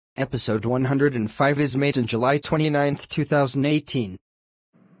Episode 105 is made on July 29th, 2018.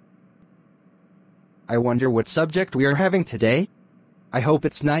 I wonder what subject we are having today? I hope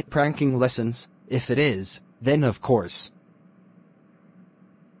it's not pranking lessons. If it is, then of course.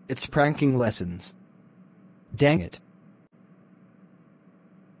 It's pranking lessons. Dang it.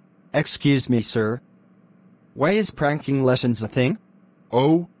 Excuse me, sir. Why is pranking lessons a thing?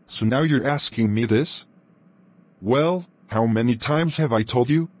 Oh, so now you're asking me this? Well, how many times have I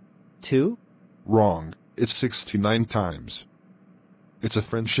told you? 2? Wrong. It's 69 times. It's a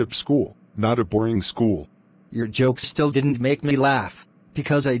friendship school, not a boring school. Your jokes still didn't make me laugh,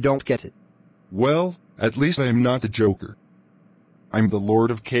 because I don't get it. Well, at least I am not the Joker. I'm the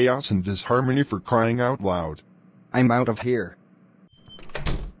Lord of Chaos and Disharmony, for crying out loud. I'm out of here.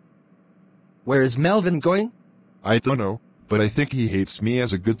 Where is Melvin going? I don't know, but I think he hates me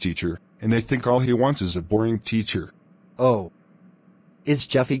as a good teacher, and I think all he wants is a boring teacher. Oh. Is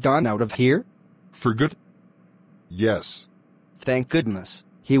Jeffy gone out of here? For good? Yes. Thank goodness.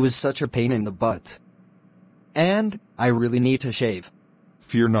 He was such a pain in the butt. And I really need to shave.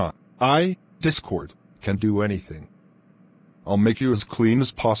 Fear not. I, Discord, can do anything. I'll make you as clean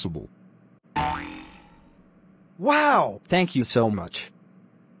as possible. Wow! Thank you so much.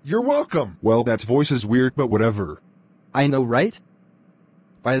 You're welcome! Well, that voice is weird, but whatever. I know, right?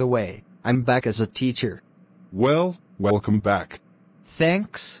 By the way, I'm back as a teacher. Well, welcome back.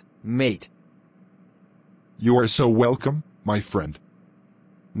 Thanks, mate. You are so welcome, my friend.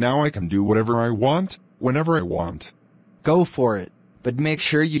 Now I can do whatever I want, whenever I want. Go for it, but make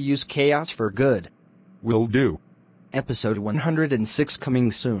sure you use chaos for good. Will do. Episode 106 coming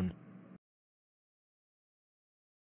soon.